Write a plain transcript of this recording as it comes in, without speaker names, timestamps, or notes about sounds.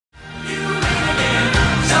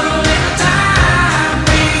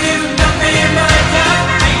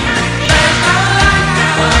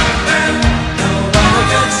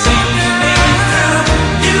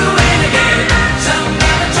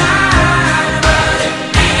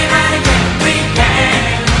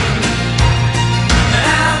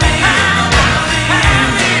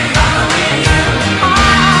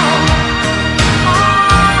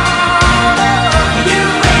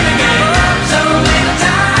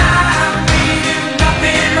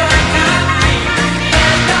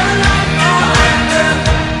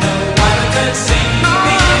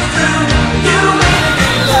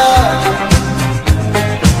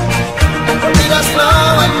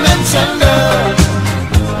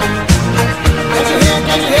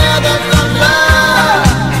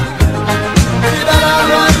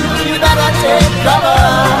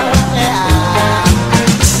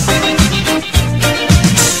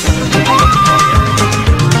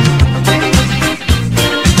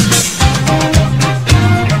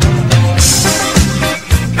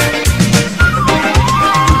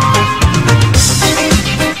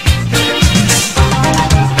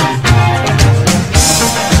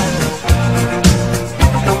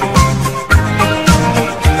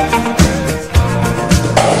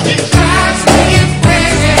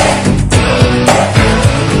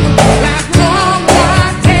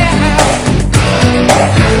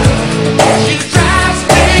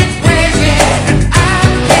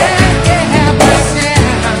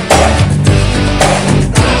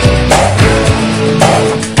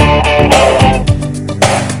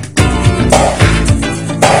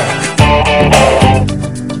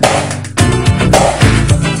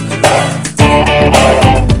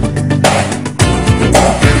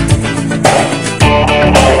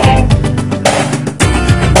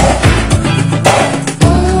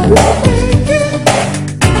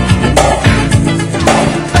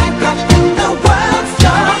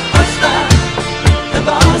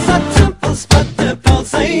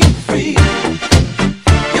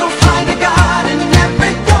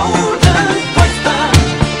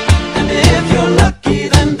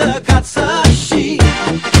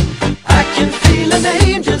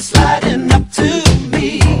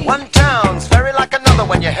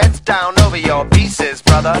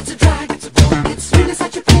brother. It's a drag, it's a bore, it's really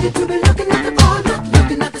such a pity to be looking at the bar, not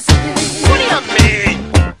looking at the city. What do you mean?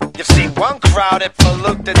 You've seen one crowded,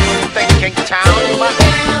 polluted, thinking town, but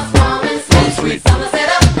Sweet Somerset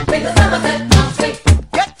up, bring the Somerset down sweet.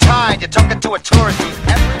 Get tired, you're talking to a tourist who's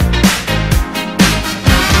ever...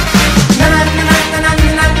 Na na na na na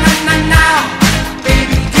na na na na.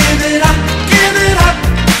 Baby, give it up,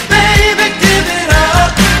 baby, give it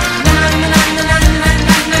up. Na na na na na na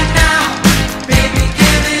na na na. Baby,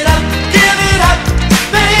 give it up,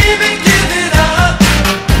 baby, give it up.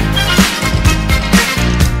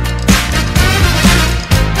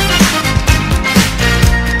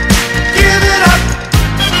 Give it up.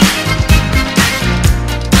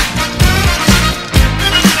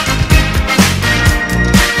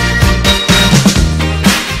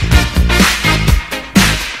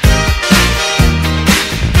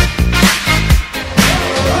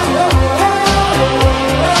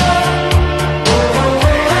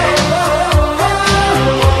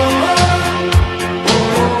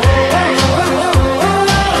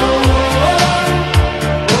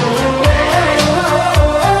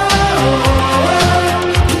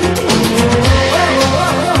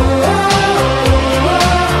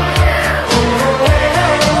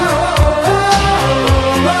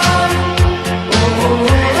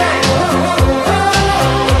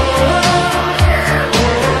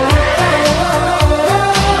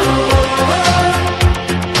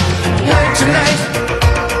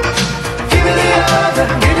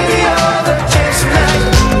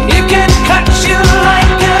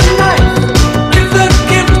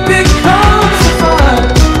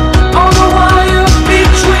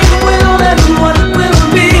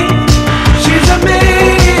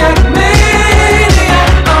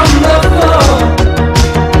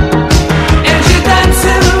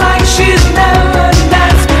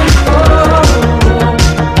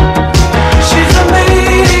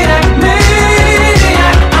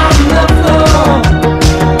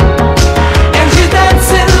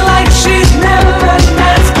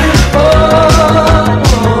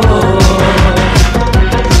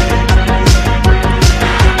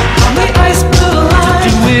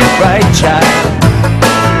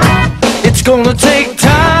 It's gonna take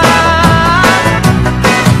time,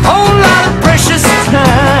 whole lot of precious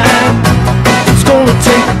time. It's gonna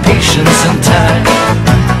take patience and time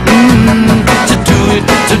to do it,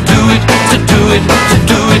 to do it, to do it, to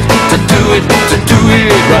do it, to do it, to do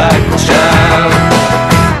it right, child.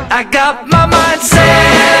 I got my mind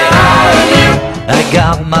set on you. I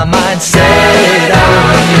got my mind set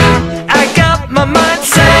on you. I got my mind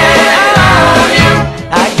set on you.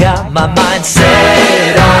 I got my mind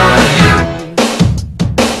set on you.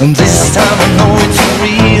 And this time I know it's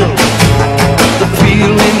real, the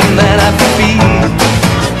feeling that I feel.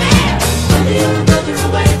 Whether you're a brother or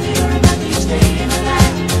whether you're a mother, you're staying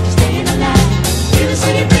alive, staying alive. Feel the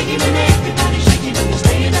city breaking and everybody shaking, and you're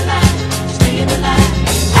staying alive, staying alive.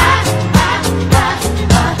 Ah, ah, ah,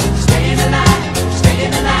 ah, staying alive, staying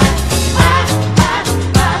alive. Ah, ah,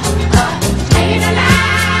 ah, ah, staying alive.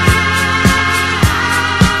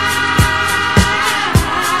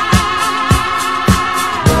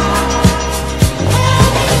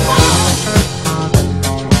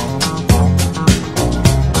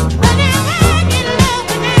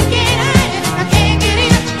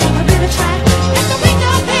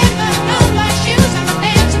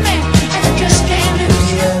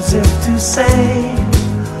 Say,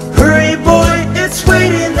 hurry boy, it's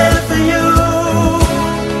waiting there for you.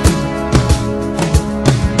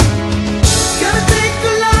 Gonna take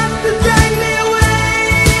a lot to drag me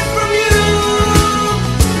away from you.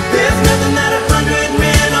 There's nothing that 100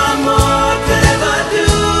 men or more could ever do.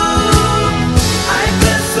 I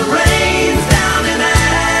bless the rains down in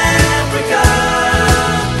Africa.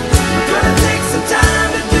 We're gonna take some time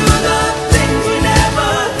to do the things we never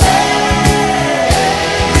had.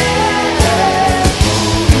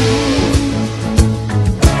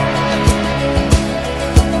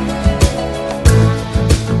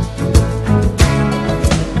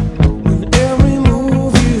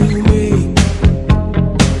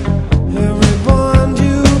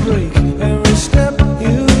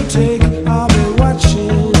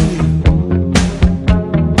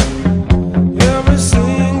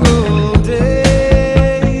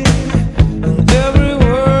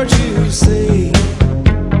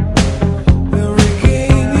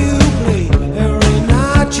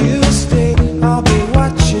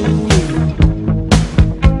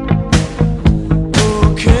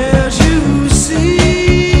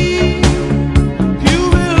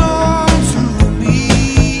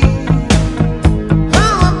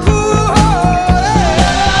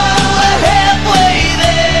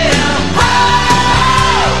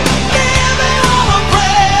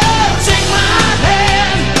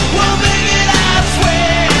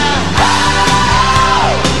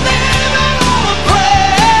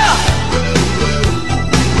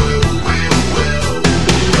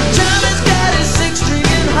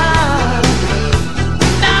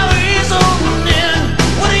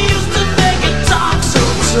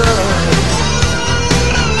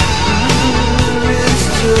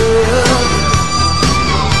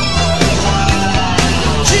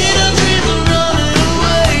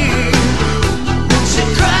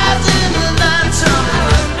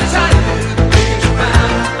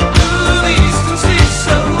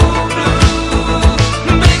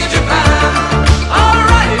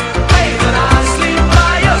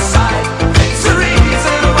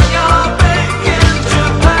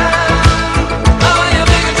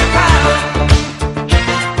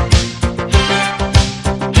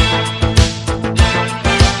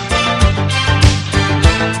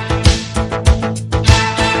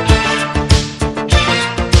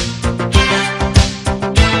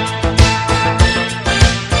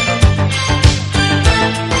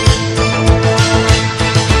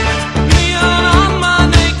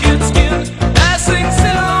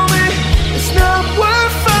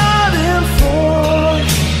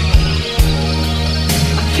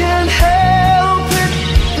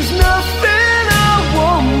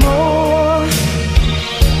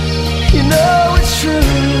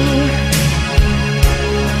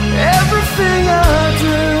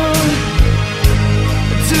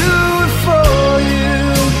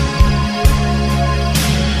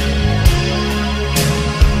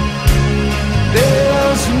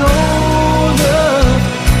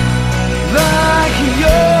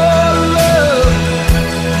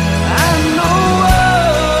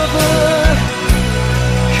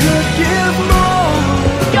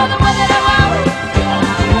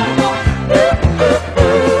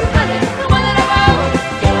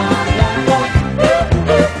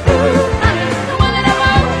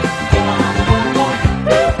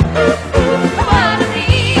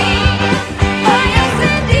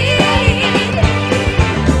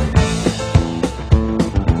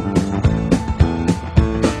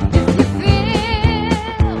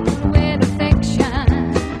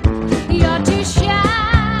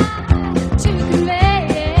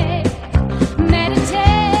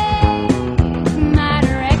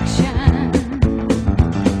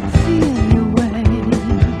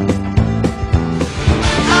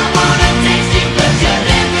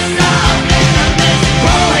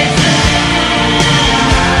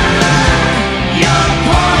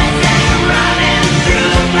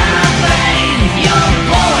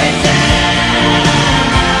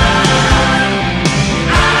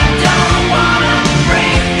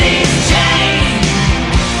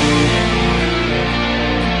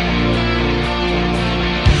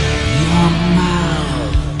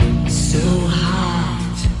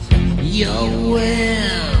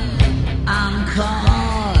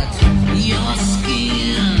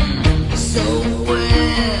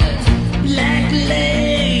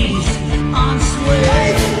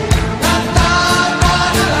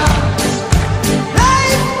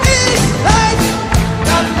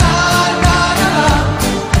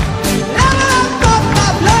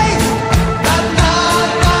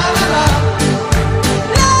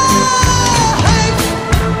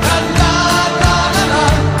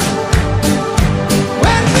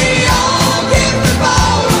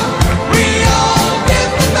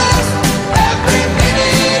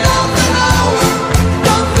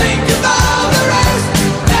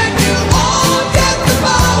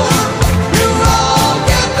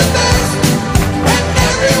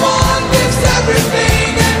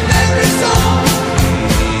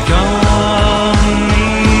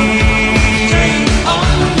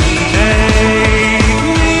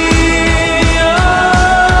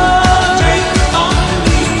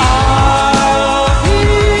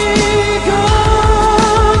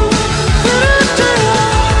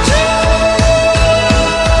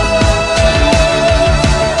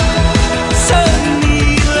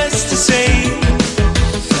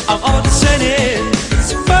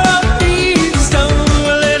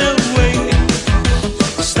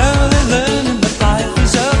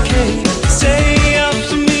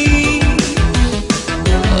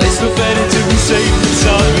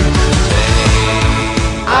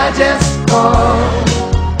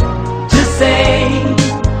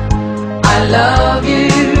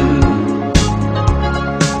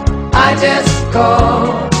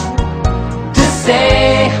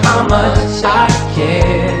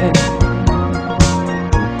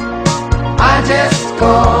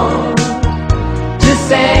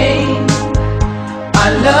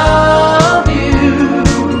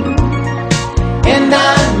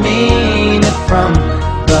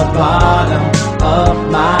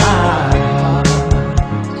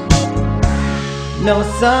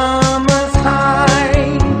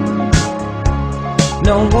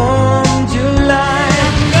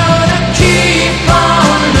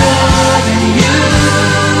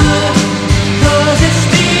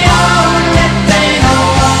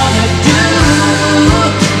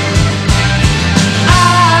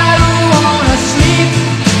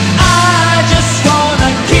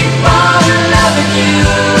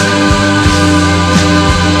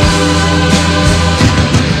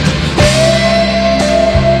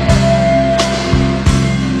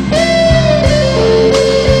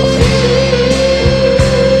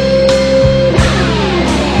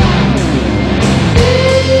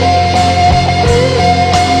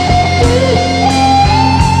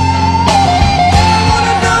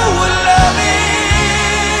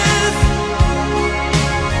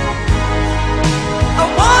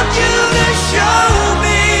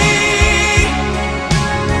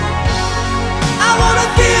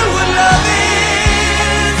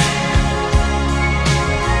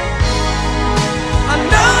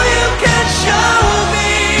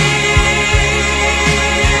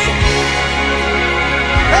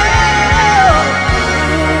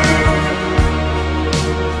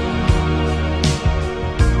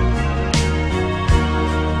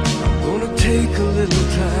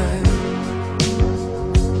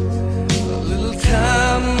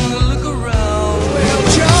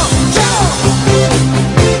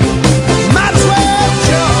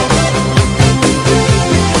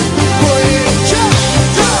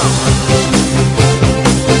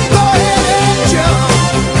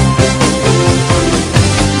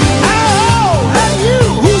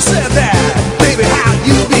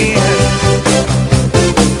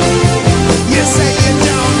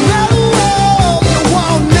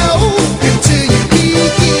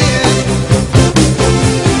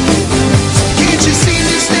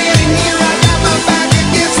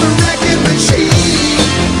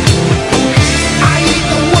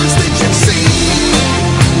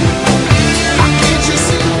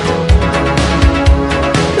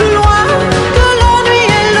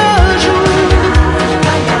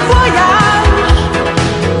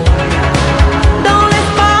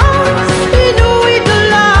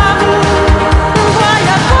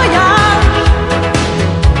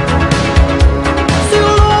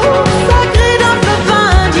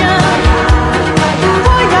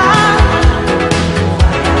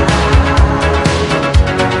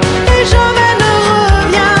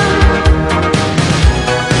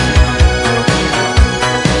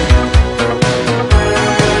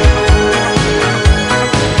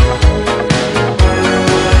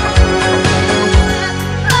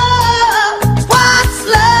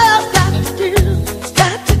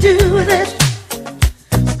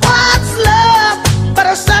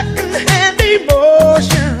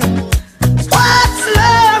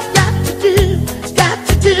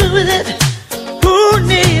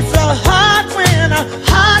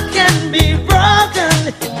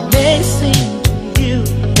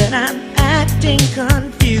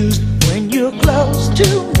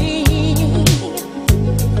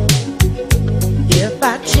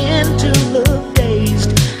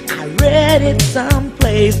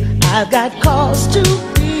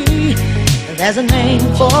 has a name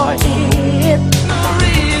for it. No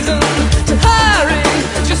reason to hurry.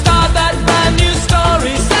 Just start that brand new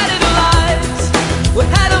story. Set it alight. We're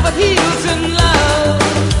head over heels in love.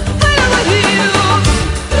 Head over heels.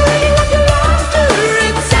 Ringing like a laughter.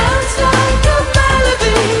 It sounds like a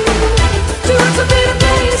melody. Doing some better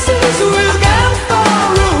places. We'll go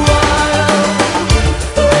for a while.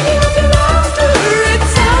 Ringing like a laughter. It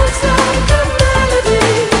sounds like a melody.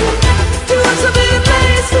 Doing some better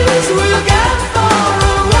places. We'll go for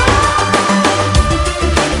a while.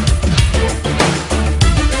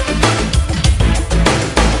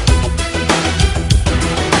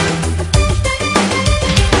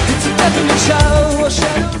 It's a definite show.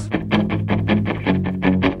 Shadows.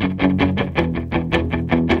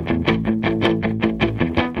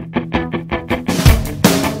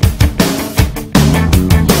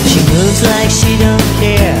 She moves like she don't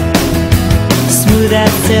care, smooth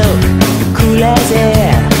as silk, cool as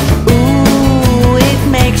air. Ooh, it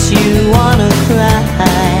makes you wanna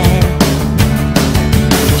cry.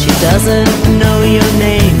 She doesn't know your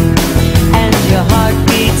name, and your heart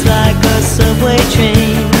beats like a subway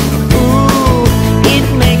train. Ooh, it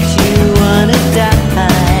makes you wanna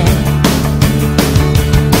die.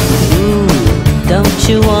 Ooh, don't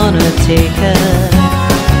you wanna take her?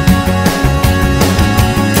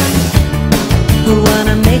 Who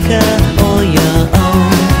wanna make her all your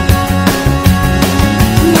own?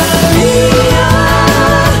 Maria,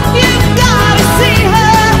 you've gotta see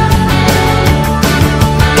her.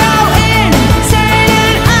 Go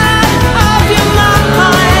insane out of your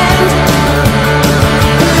mind.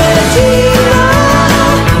 Regina,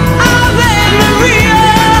 Ave Maria,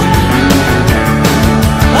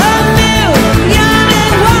 a million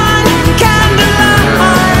and one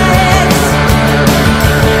candlelights.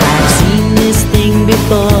 I've seen this thing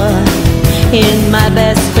before in my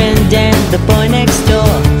best friend and the boy next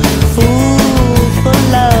door. Fool for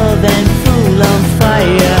love and fool on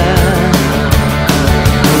fire.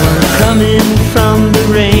 Coming from the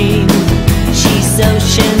rain, she's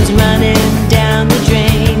oceans running down the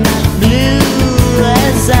drain. Blue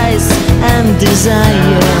as ice and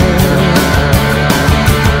desire.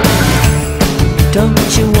 Don't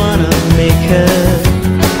you wanna make her?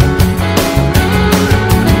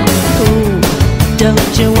 Ooh,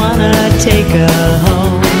 don't you wanna take her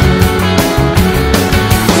home?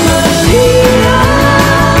 Maria,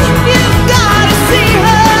 you've gotta see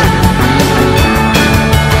her.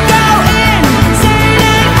 Go insane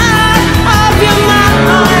and out of your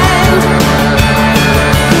mind.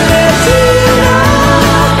 Regina,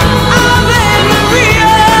 Ave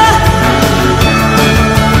Maria,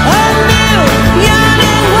 a million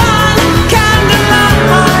and one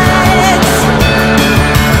candlelights.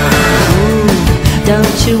 Ooh,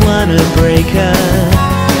 don't you wanna break her?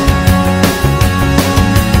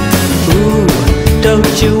 Ooh,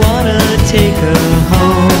 don't you wanna take her